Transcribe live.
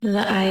Screenshot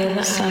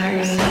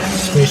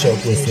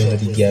posting how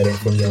the girl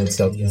from north,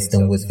 south, east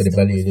and west for the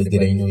valley. They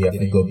get I know you have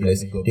to God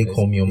bless. They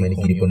call me on my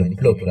get up on the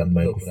plug that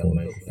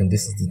microphone. And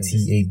this is the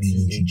TAB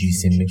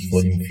introducing Mix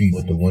Volume 3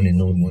 with the one and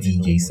only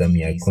DJ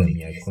Sammie Iconic.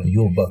 And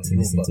you're about to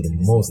listen to the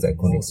most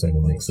iconic song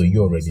on mix, so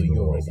you're already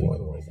know what I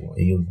want.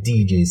 Hey yo,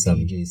 DJ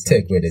Sammie,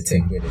 tech where the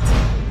tech.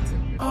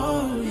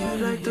 Oh, you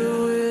like the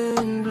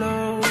wind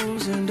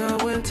blows in the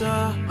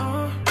winter.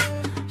 Oh,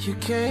 you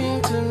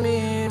came to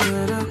me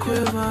with a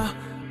quiver.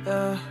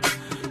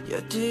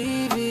 Your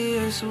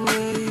devious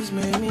ways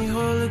made me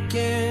whole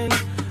again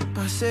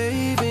by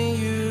saving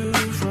you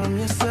from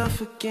yourself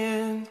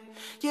again.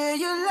 Yeah,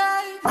 you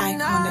lied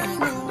and I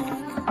know.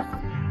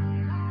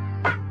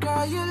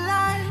 Girl, you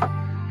lied.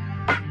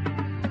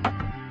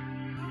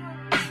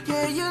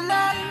 Yeah, you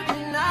lied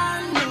and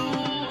I know.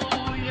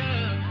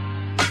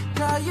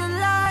 Girl, you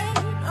lied.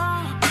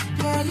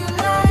 Yeah, you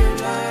lied. Your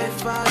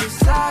life by the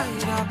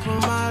side, I put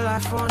my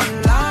life on the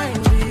line.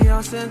 Be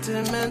all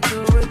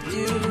sentimental with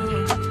you.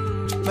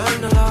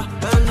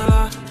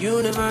 Mandala,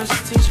 universe,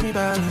 teach me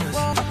balance.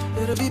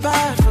 It'll be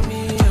bad for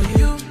me or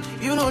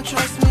you don't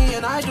trust me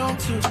and I don't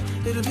too.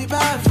 It'll be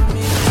bad for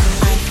me.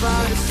 If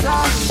I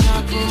decide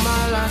I put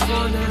my life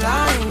on the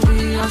line,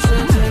 be all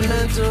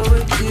sentimental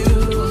with you.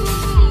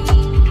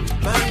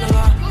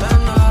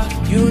 Mandala,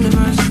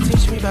 universe,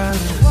 teach me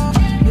balance.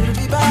 It'll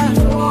be bad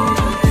for me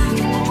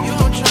or you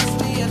don't trust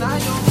me and I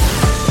don't too.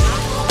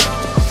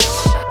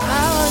 I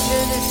want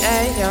you to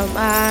change your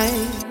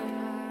mind.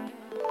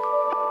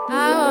 I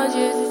want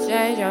you to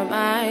change your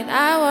mind.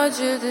 I want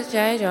you to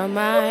change your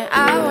mind.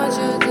 I want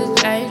you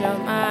to change your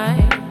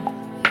mind.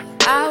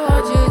 I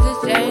want you to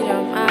change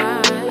your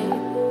mind.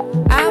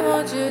 I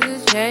want you to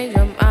change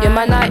your mind. You're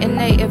my knight in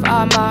native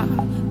armor.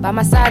 By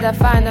my side I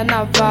find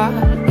another.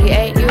 He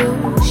ain't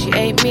you, she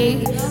ain't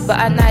me. But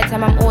at night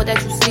time I'm all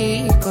that you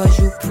see. Cause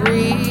you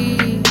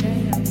breathe.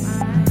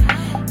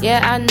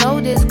 Yeah, I know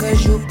this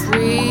cause you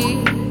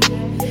breathe.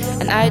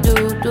 And I do.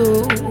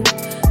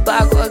 But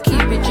I gotta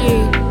keep it G.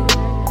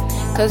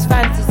 Cause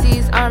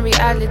fantasies aren't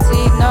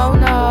reality, no.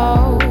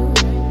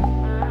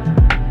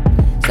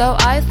 So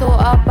I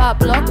thought about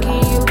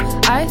blocking you.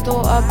 I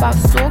thought about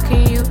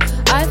stalking you.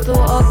 I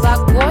thought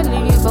about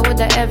calling you. But would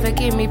that ever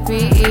give me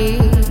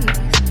peace?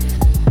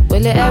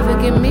 Will it ever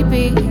give me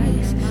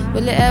peace?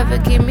 Will it ever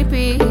give me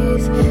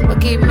peace? Or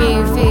keep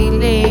me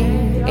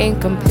feeling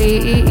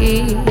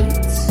incomplete?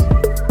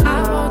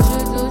 I want you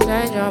to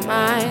change your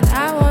mind.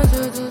 I want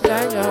you to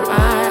change your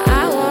mind. I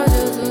want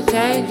you to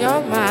change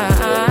your mind.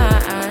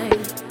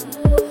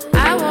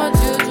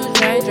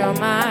 Change your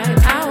mind.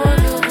 I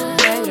want you to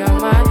change your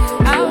mind.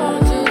 I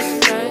want you to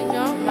change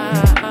your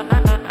mind.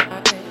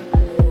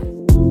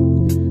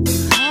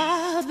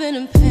 I've been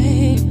in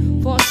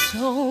pain for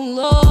so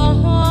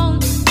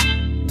long,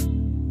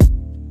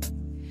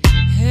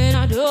 and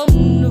I don't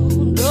know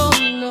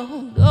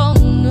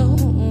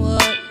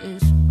what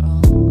is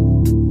wrong.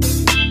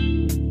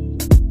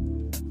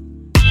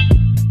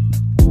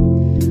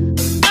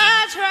 I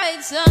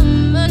tried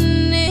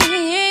summoning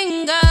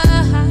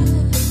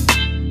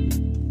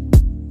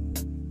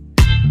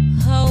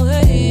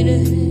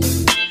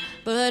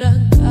but I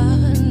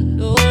got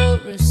no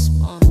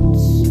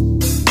response.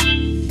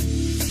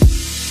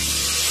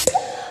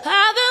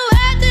 I've been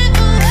waiting.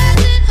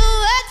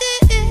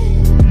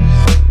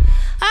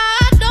 I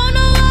don't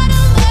know what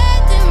I'm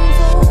waiting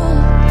for.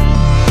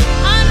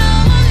 I know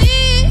I'm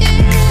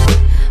here,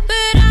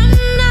 but I'm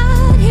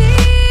not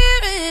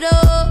here at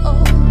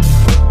all.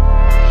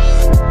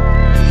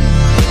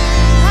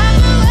 I've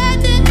been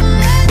waiting.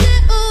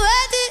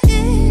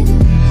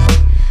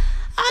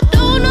 I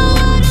don't know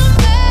what I'm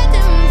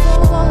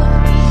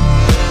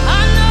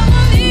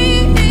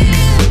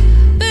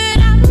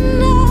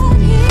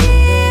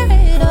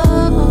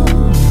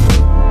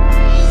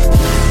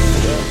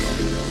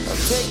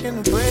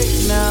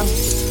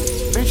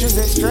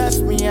they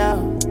stress me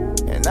out,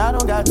 and I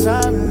don't got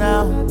time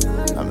now.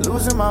 I'm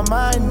losing my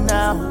mind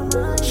now.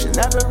 She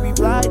never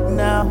replied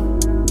now.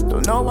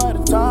 Don't know what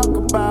to talk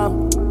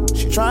about.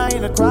 She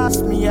trying to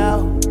cross me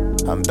out.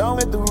 I'm done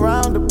with the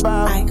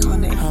roundabout.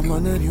 Iconic. I'm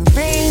on a new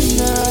thing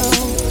now.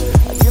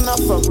 I cannot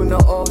fuck with no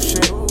old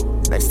shit.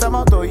 Next time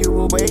I'll throw you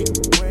away.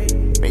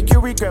 Make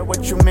you regret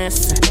what you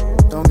missing.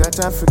 Don't got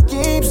time for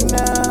games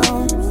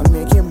now. I'm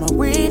making my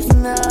waves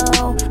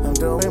now. I'm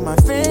doing my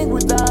thing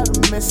without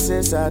a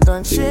missus. I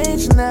done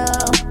changed now.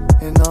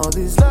 And all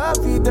this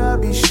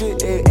lovey-dovey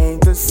shit, it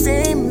ain't the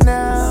same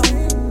now.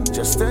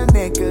 Just a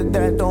nigga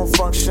that don't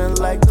function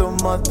like the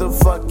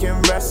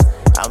motherfucking rest.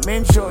 I'm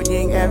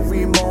enjoying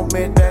every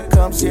moment that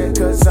comes here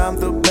cause I'm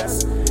the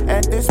best.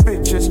 And these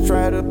bitches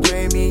try to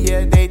play me,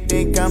 yeah, they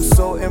think I'm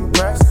so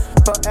impressed.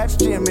 But ask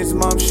Jimmy's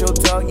mom, she'll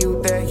tell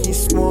you that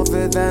he's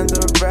smoother than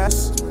the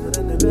rest.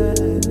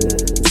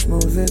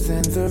 Smoother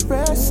than the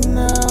rest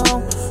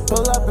now.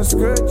 Pull up and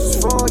skirt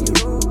just for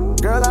you.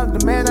 Girl, I'm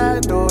the man, I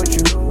adore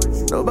you.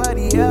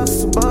 Nobody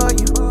else but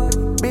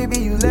you. Baby,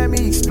 you let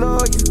me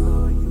explore you.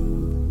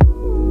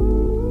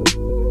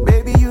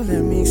 Baby, you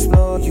let me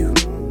explore you.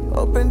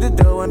 Open the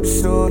door and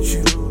bestowed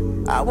you.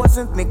 I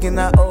wasn't thinking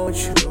I owed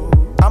you.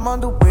 I'm on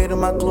the way to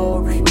my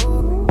glory,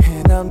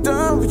 and I'm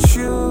done with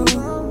you.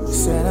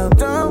 Said I'm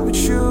done with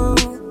you.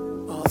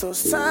 All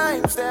those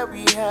times that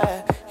we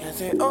had, yeah,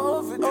 they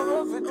over.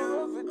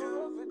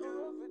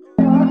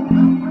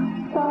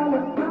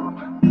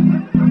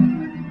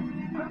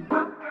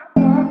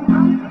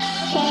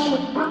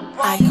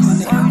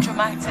 So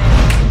dramatic.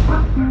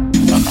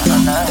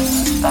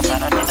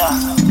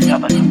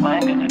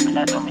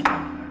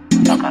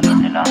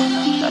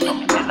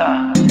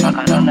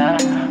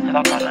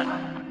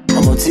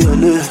 I'm on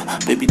TLE,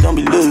 baby don't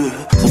be late.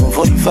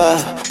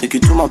 745, take you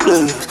to my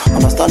place.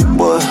 Understand the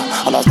boy,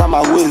 understand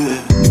my way.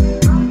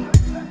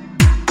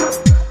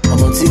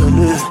 I'm on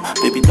TLE,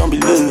 baby don't be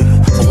late.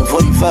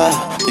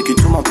 745, take you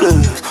to my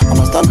place.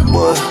 Understand the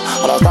boy,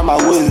 understand my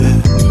way.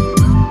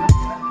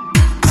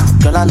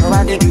 Girl, I know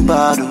I did you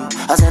bad.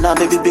 I said now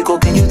baby,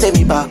 can you take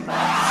me back?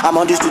 I'm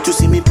on the street to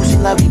see me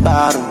pushing la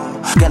baro.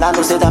 Girl, I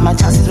know say that my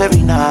chance is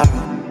very narrow.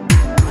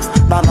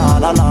 La la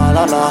la la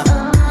la la.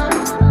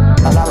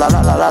 La la la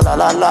la la la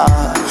la la.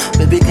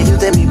 Baby, can you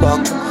take me back?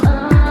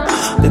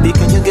 Baby,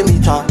 can you give me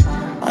time?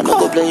 I know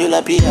go play you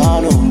like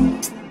piano.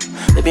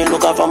 Baby,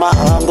 look out from my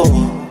angle.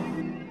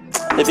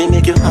 Baby,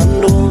 make you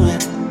handle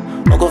it.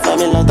 Don't go find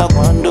me like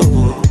taekwondo.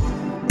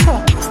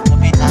 Don't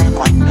be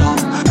taekwondo.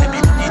 Baby,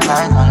 don't be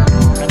taekwondo.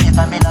 Don't be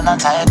find me like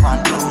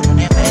taekwondo. Don't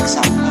be vex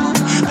and go.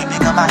 Baby,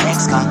 come my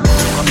ex can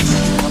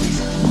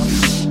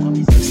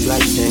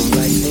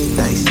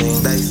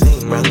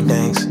dicing, run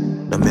things.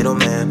 The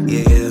middleman,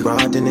 yeah.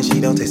 Raw dinner,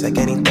 she don't taste like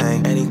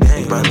anything.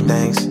 Run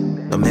things.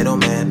 The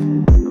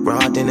middleman.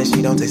 Raw dinner,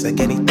 she don't taste like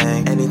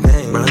anything.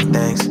 Run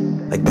things.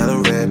 Like Bella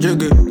Red.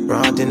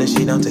 Raw dinner,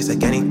 she don't taste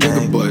like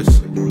anything.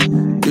 Boys.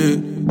 Yeah.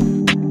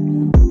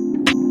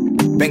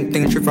 Bang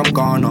thing straight from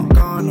Ghana.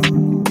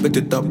 Put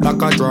it up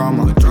like a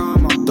drama.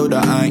 Throw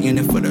the eye in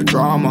it for the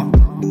drama.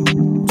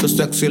 So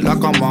sexy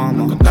like a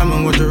mama. Tell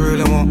me what you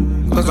really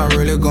want, cause I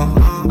really gone.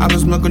 I've been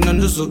smoking on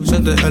the zoo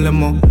since the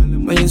LMO.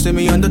 When you see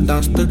me on the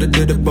dance to the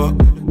bar.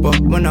 But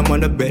when I'm on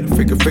the bed,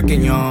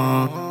 freaking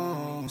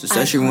young. She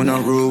said she wanna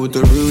roll with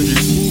the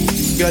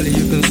Rugy. Girl,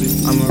 you can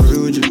see I'm a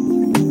Rugy.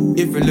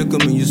 If you look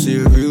at me, you see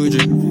a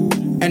Rugy.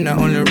 And I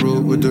only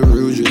roll with the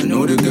Rugy. I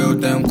know the girl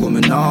damn call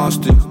me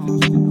nasty,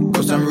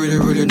 cause I'm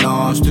really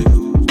nasty.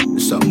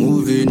 It's a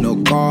movie, no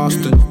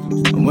casting.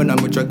 And when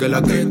I'm with your girl,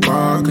 I get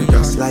cracking.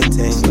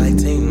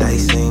 Slighting,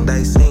 dicing,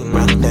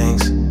 run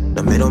things.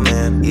 The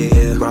middleman,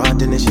 yeah. Raw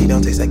dinner, she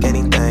don't taste like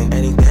anything.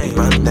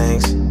 Run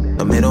things.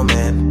 The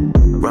middleman.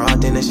 Raw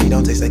dinner, she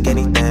don't taste like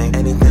anything.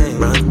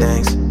 Run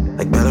things.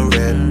 Like Bella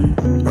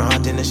Red. Raw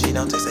dinner, she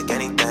don't taste like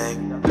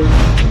anything.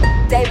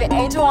 David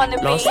Angel on the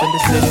beat. Lost in the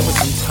city with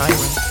some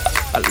tyrants.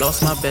 I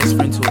lost my best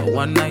friend to a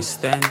one-night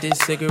stand. These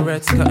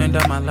cigarettes cutting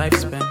down my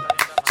lifespan.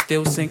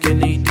 Still sinking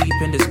knee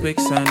deep in this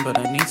quicksand, but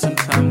I need some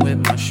time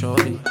with my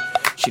shorty.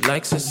 She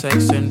likes her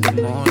sex in the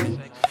morning.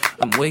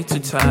 I'm way too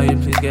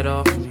tired, please get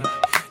off me.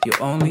 You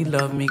only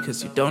love me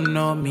cause you don't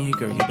know me,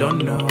 girl, you don't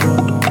know.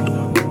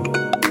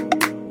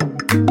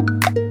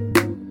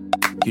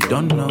 You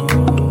don't know.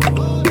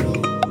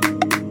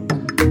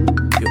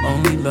 You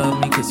only love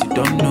me cause you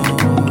don't know.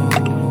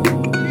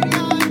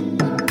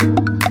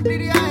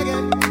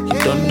 You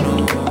don't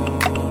know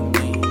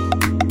me.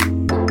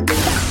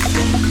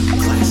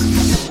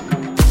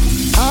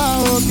 I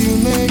hope you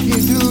make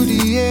it through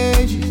the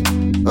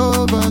ages,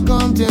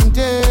 overcome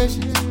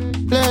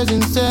temptations,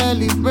 pleasant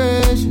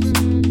celebrations.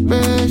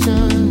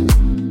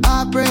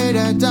 I pray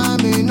that time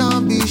may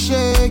not be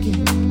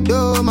shaking,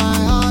 though my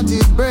heart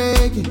is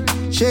breaking,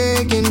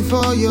 shaking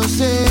for your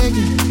sake,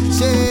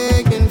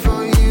 shaking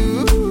for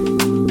you.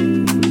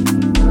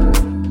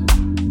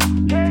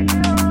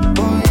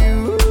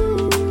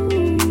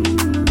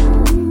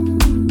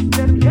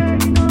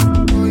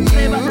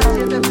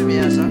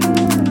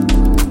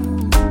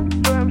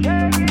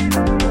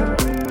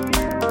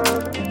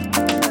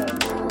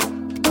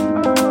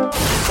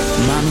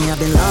 Mommy, I've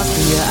been lost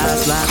in your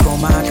eyes like, oh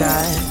my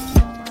God.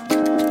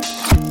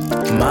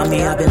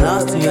 Mommy, I've been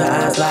lost in your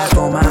eyes like,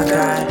 oh my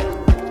God.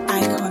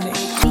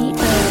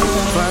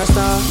 First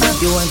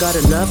off, you ain't got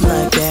a love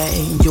like that.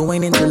 You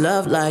ain't into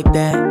love like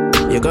that.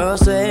 Your girl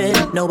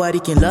said nobody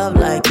can love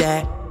like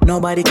that.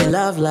 Nobody can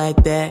love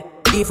like that.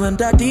 Even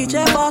the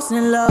DJ falls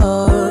in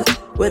love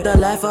with the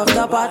life of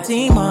the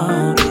party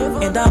man.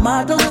 And the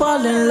models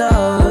fall in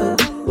love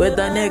with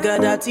the nigga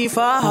that he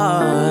fought.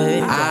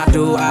 I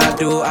do.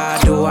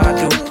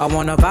 I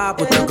wanna vibe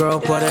with the girl,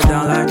 put it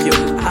down like you.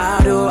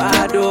 I do.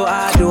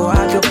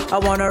 I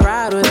wanna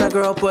ride with the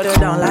girl, put it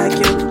down like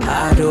you.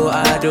 I do.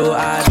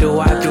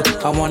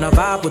 I wanna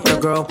vibe with the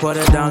girl, put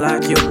it down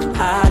like you.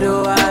 I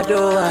do.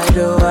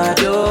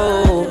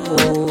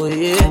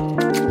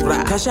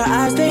 Yeah. Cause your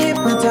eyes, they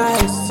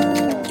hypnotize.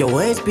 Your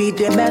waist beat,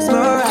 they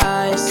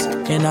mesmerize.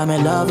 And I'm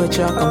in love with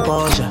your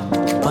composure.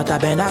 But I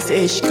been I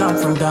say she come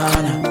from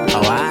Ghana.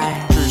 Oh,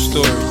 I. True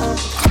story.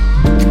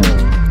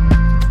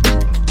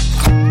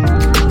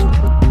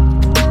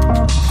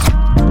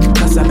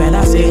 Cause I been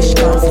I say she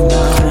come from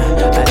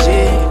Ghana. I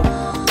say,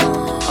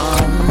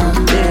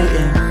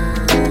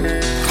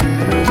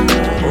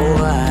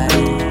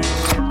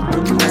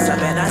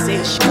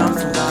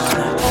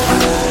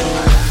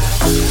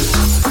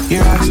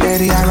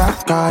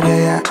 card, yeah,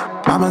 yeah.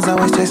 Mama's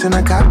always chasing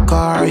a cop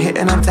car,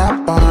 hitting a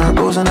top bar,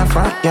 booze in the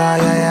front, yeah,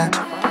 yeah,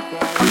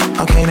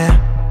 yeah. Okay now,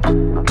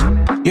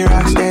 you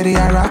rock steady,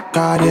 I rock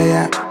hard, yeah,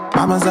 yeah.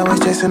 Mama's always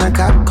chasing a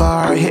cop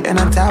car, hitting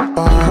a top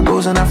bar,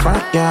 booze in the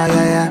front, yeah,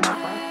 yeah, yeah.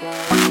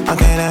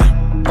 Okay now,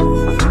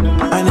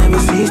 I never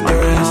cease to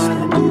rest,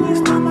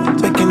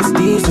 taking the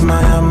steeds in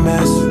my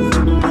mess.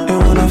 They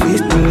wanna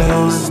feast the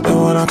less, they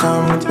wanna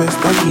come with twist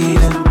like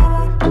heathen.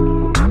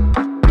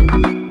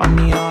 On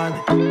the yard,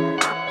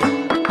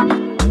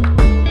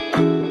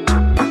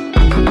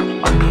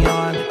 on the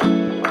yard,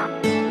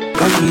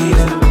 like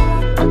heathen.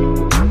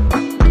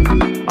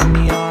 On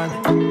the yard,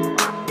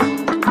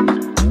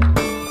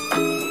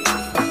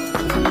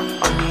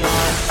 on the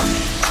yard.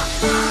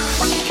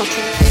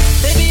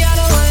 Baby, I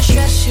don't wanna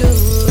stress you.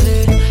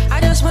 I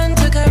just want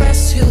to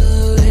caress you.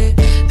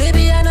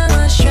 Baby, I don't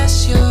wanna stress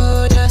you.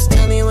 Just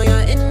tell me when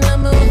you're in the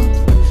mood.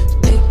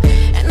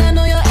 And I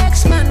know your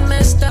ex-man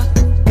messed up.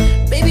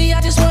 Baby, I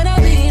just wanna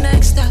be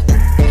next up.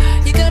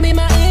 You can be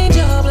my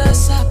angel,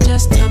 bless up.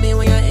 Just tell me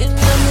when you're in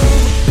the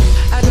mood.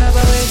 I grab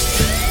her waist,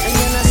 and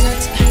then I sex.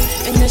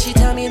 And then she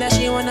tell me that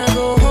she wanna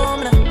go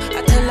home now.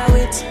 I tell her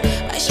wait,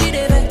 why she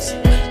dey vex?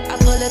 I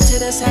pull up to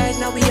the side,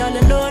 now we all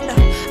alone now.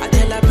 I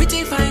tell her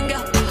pretty fine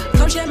girl,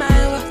 come share my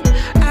world.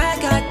 I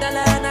got the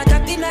line, I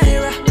got the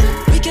naira.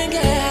 We can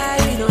get high,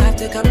 we don't have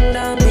to come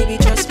down. Baby,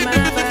 trust my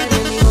vibe,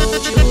 let me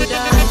hold you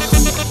down.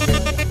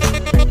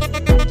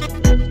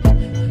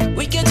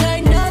 We can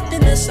turn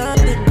nothing to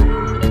something.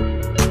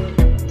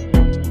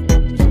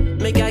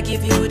 Make I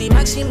give you the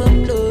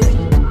maximum love.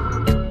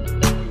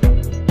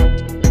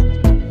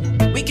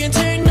 We can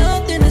turn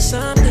nothing to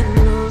something.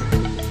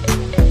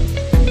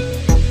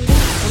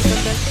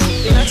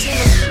 The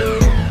maximum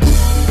love.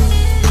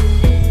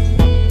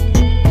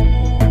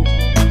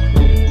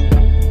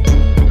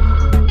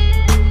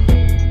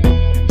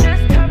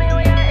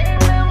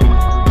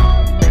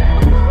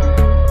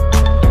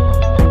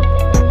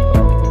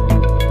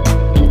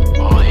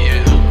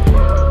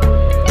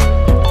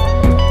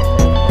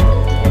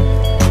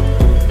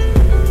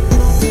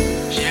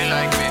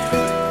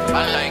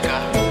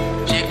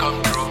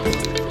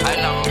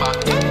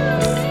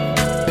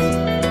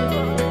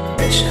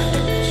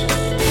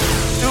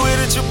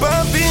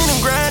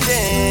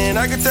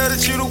 I can tell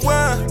that you the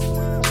one.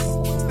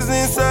 'Cause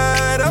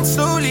inside I'm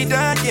slowly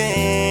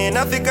dying.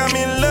 I think I'm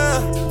in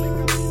love.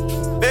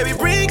 Baby,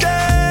 bring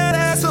that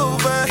ass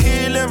over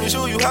here. Let me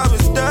show you how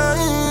it's done.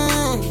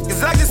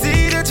 'Cause I can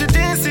see that you're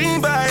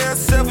dancing by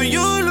yourself. And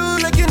you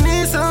look like you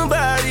need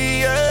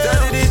somebody else. Tell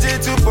the DJ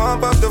to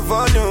pump up the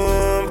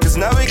volume. 'Cause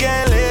now we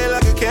can lay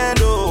like a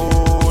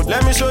candle.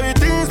 Let me show you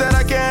things that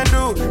I can't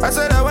do. I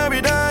said that when we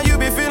done, you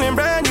be feeling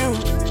brand new.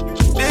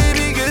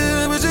 Baby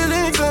girl, would you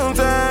lick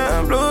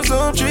sometime? Blow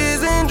some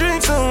trees and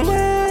drink some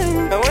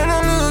wine. And when I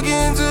look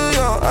into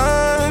your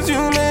eyes, you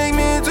make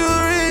me to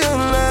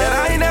realize that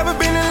I ain't never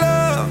been in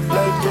love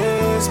like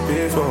this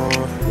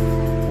before.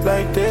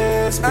 Like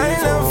this before. I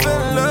ain't never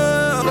felt in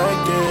love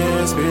like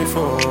this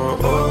before.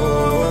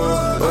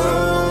 Oh, oh,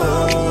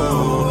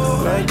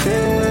 oh. Like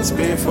this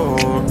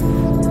before.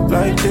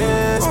 Like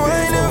this before. I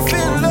ain't never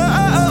felt in love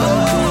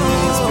like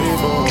this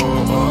before.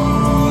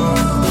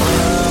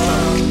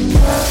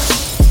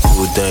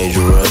 Too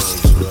dangerous,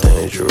 too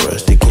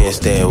dangerous. They can't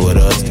stand with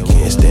us, they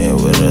can't stand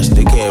with us.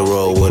 They can't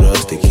roll with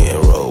us, they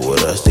can't roll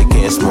with us. They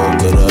can't smoke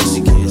with us,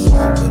 they can't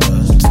smoke with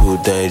us. Too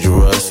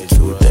dangerous,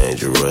 too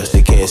dangerous.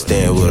 They can't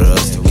stand with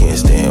us, they can't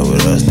stand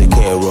with us. They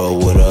can't roll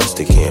with us,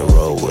 they can't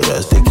roll with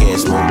us. They can't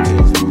smoke with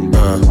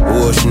us.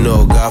 What you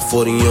know, got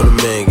 40 on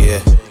the man,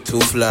 yeah. Too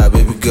fly,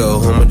 baby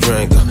girl, I'm a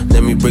drinker.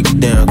 Let me break it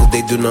down, 'cause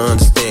they do not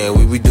understand.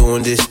 We be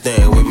doing this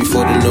thing way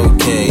before they know we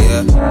can,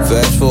 yeah.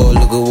 Fast forward,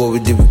 look at what we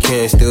did, we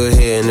can. Still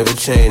here, never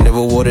change,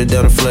 never watered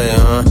down the flame,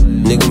 huh?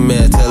 Nigga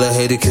mad, tell her,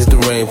 hey, to kiss the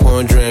rain.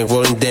 Pouring drink,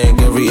 rolling dank,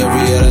 every year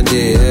I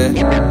did,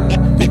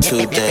 yeah. We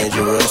too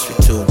dangerous, we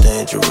too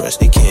dangerous.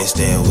 They can't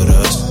stand with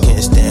us,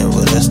 can't stand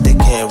with us. They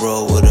can't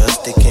roll with us,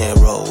 they can't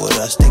roll with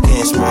us. They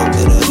can't smoke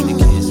with us, we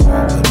can't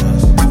smoke with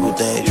us. Too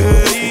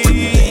dangerous, we too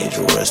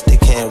dangerous. They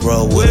can't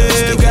roll with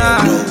us, they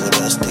can't roll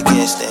with us. They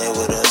can't stand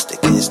with us, they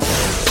can't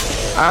stand with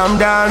us. I'm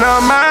down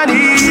on my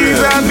knees,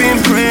 I've been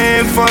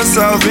praying for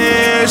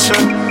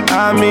salvation.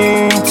 I'm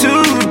in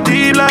too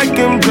deep, like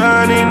I'm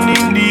drowning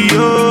in the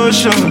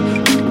ocean.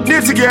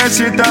 Need to get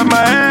shit out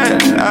my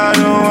head, I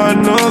don't want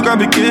no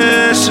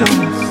complications.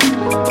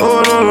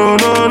 Oh no, no,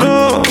 no, no,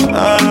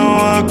 I don't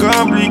want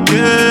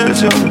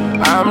complications.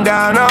 I'm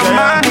down on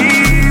my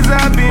knees,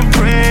 I've been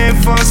praying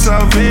for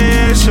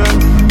salvation.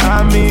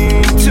 I'm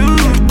in too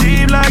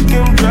deep, like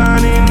I'm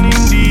drowning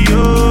in the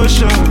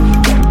ocean.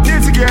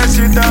 Need to get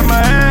shit out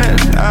my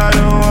head, I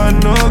don't want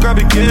no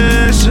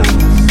complications.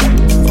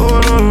 Oh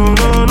no,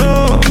 no, no,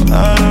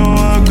 I don't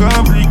want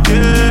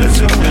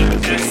complications.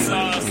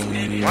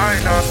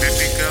 Wine up,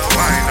 baby girl,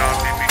 wine up,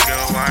 baby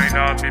girl, wine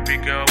up, baby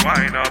girl,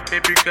 wine up,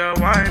 baby girl,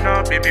 wine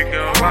up, baby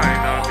girl,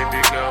 wine up,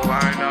 baby girl,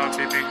 wine up,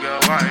 baby girl,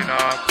 wine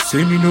up.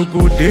 Say me no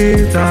go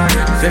data.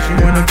 Said she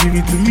wanna give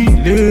it to me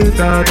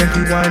later. Then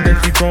she whine, then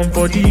she come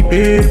for the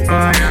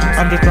paper.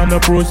 I'm just tryna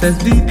process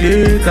the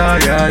data.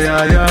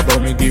 Yeah. But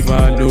me give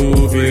her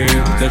loving.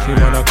 Said she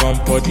wanna come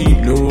for the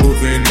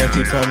loving. Then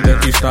she come, then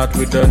she start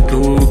with the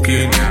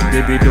talking.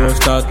 Baby, don't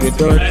start with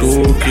the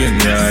talking.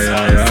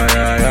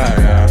 Yeah.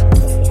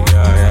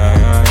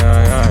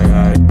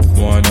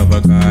 One of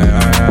a kind.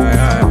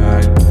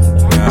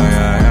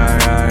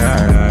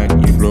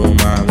 You blow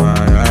my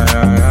mind.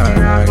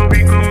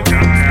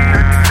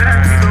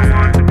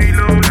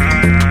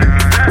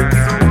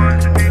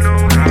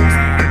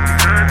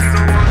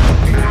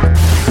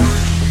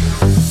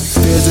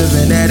 Fears of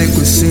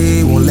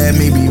inadequacy won't let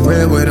me be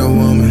real with a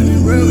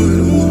woman.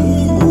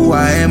 Who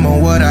I am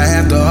and what I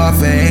have to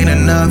offer ain't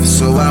enough,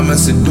 so I'ma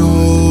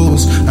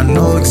seduce. I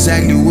know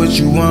exactly what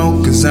you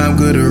want, cause I'm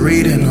good at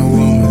reading a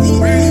woman.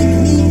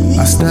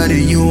 I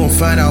study you and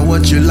find out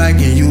what you like,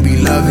 and you be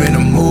loving the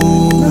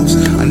moves.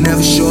 I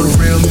never show the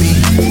real me.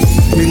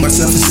 Make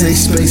myself a safe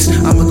space.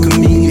 I'm a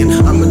comedian.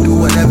 I'ma do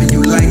whatever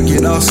you like.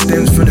 It all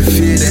stems from the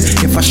fear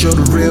that if I show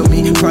the real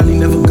me, probably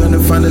never gonna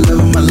find the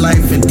love of my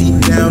life. And deep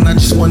down, I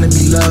just wanna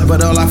be loved,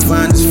 but all I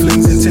find is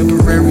flings and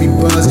temporary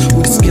buzz.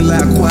 With the skill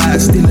I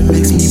acquired, still it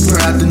makes me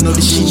proud to know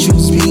that she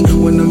chooses me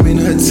when I'm in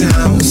her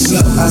town. What's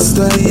up? I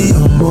study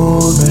your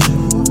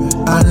movement.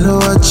 I know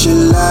what you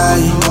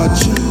like.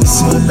 It's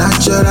a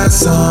natural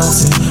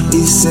something.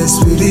 It's a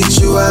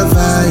spiritual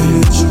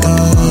vibe.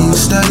 And you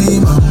study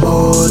my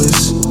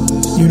motives.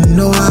 You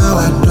know how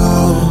I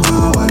know.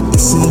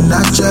 It's a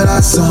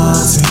natural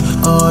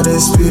something. On the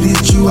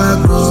spiritual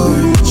growth.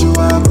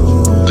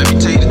 Let me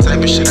tell you the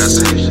type of shit I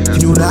say.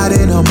 You not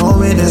in a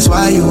moment, that's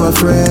why you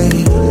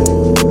afraid.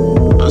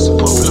 That's a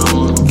popular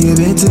one. Give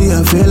in to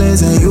your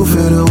feelings and you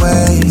feel the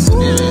waves.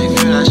 Yeah, you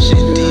feel that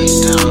shit deep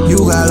down. You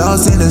got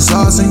lost in the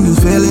sauce and you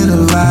feeling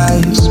the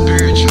vibes.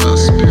 Spiritual.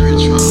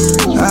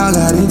 I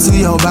got into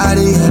your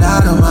body and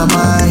out of my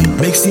mind.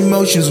 Mixed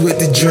emotions with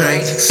the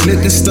drink.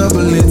 Slipped and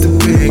stumbled at the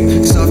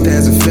pick. Soft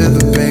as a feather,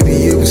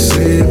 baby, it was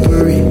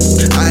slippery.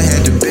 I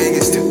had the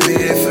biggest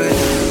epiphany.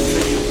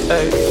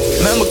 Hey,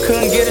 remember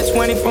couldn't get a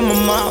 20 from my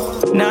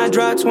mom. Now I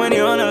drive 20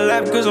 on the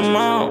lap cause I'm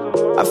on.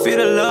 I feel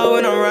the love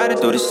when I'm riding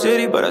through the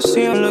city, but I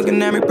see him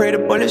looking at me, pray the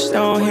bullets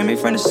don't hit me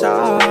from the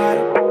side.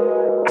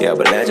 Yeah,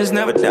 but legends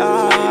never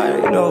die,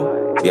 you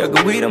know. Yeah,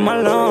 good weed in my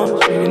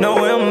lungs, you know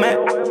where I'm at.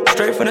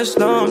 Straight from the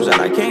slums,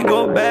 and I can't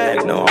go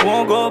back. No, I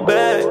won't go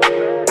back.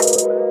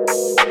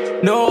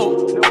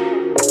 No,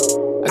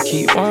 I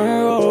keep on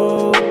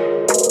roll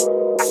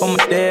from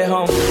my dead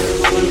home.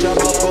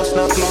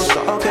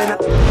 Okay, now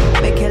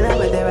we killin'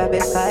 with the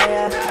rapid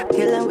fire,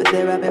 killin' with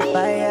the rapid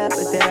fire,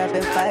 with the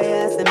rapid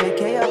fire. So me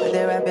KO with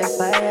the rapid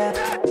fire,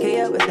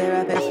 KO with the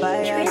rapid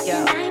fire.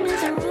 Yo.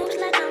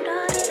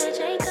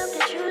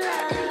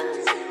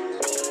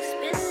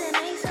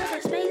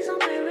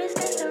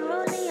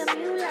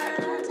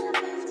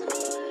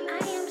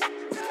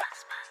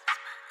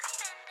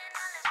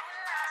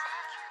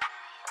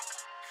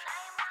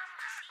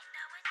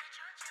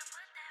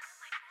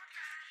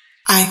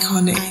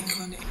 Iconic.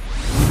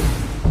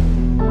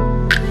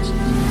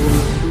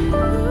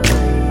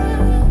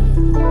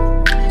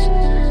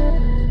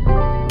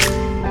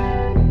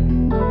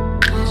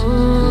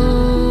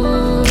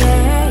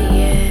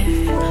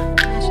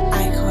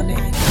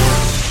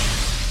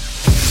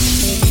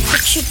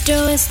 What you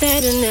doing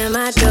standing at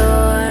my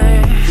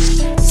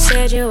door?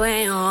 Said you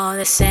ain't all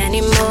this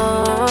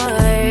anymore.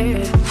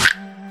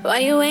 Why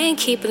you ain't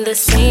keeping the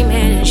same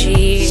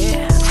energy?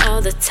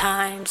 All the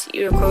times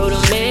you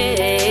recruited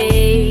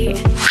me, I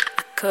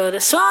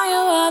could've sworn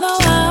you were the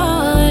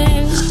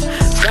one.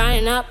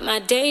 Brighten up my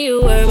day,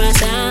 you were my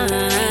sun.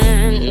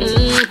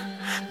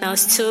 Now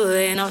it's too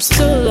late, now it's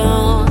too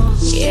long.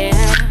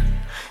 Yeah,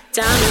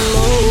 time to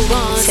move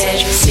on. Said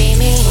you see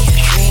me in your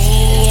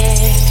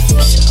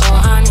dreams. Oh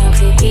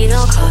honey, please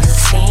don't cause a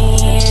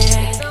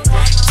scene.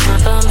 Time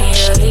for me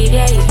to leave,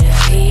 yeah, you to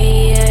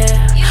leave.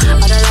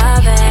 All the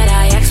love that I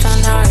asked from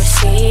the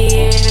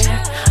receive.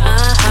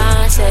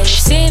 Said you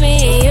see me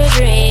in your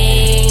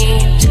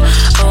dreams.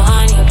 Oh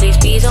honey,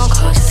 please don't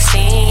cause a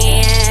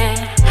scene.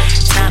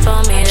 Time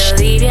for me to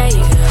leave, yeah,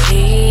 you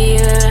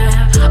leave.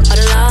 All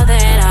the love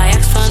that I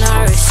asked for,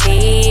 not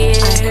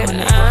receive.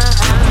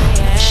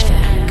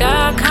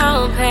 God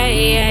can't pay,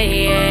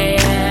 yeah.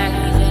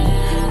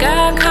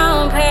 God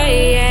can't pay,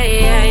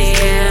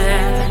 yeah.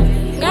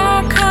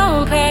 God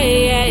can't pay,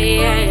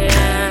 yeah.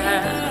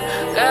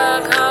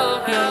 God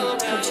can't pay.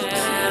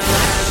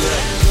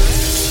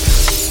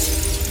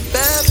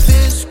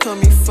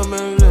 Coming from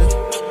LA.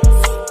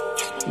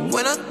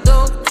 When I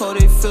don't call,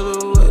 they feel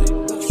away.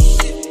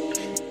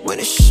 When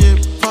the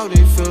shit pop,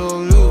 they feel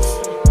loose.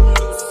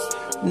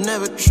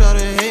 Never try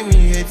to hate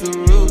me, hate the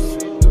rules.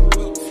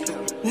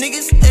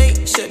 Niggas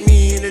ain't check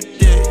me in a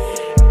day.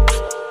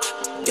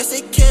 Guess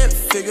they can't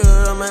figure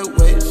out my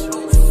ways.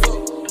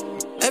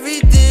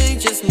 Everything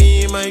just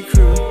me and my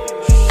crew.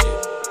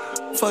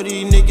 For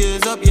these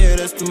niggas up, yeah,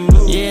 that's the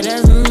move. Yeah,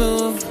 that's the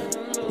move.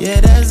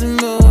 Yeah, that's the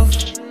move.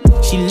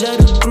 She love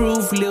the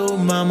groove, lil'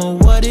 mama,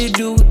 what it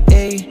do,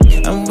 ayy?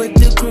 I'm with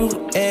the crew,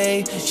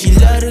 ayy. She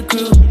love the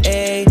crew,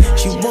 ayy.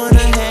 She wanna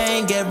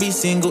hang every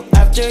single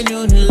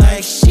afternoon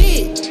like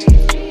shit.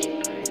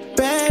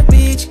 Bad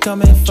bitch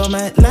coming from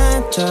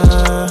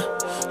Atlanta.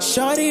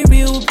 Shorty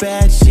real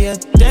bad, she a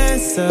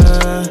dancer.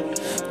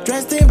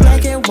 Dressed in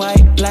black and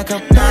white like a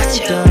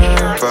panda.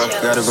 Fuck,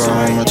 gotta go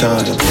home, my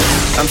time.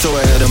 I'm so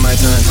ahead of my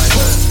time.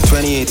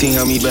 2018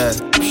 held me back.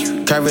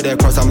 Carry that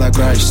cross, I'm like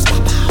Christ.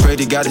 Pray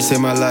to God to save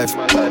my life.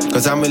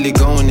 Cause I'm really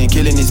going and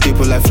killing these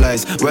people like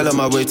flies. Well on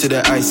my way to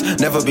the ice.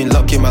 Never been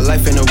lucky, my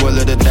life in a world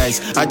of the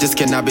dice. I just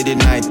cannot be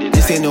denied.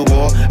 This ain't no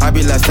war. I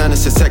be like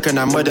Thanos a second.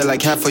 I murder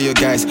like half of your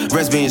guys.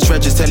 Rest being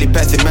stretches,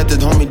 telepathic method.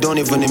 Homie, don't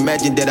even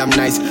imagine that I'm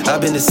nice.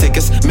 I've been the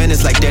sickest,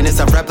 menace like Dennis.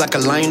 I rap like a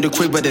lion, the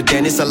quick but the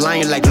dentist. A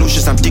lion like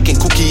Lucius. I'm thinking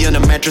cookie on a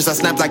mattress. I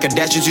snap like a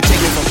dashes. You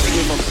take me from.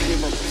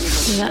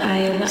 The eye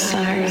of the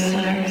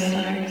sorry.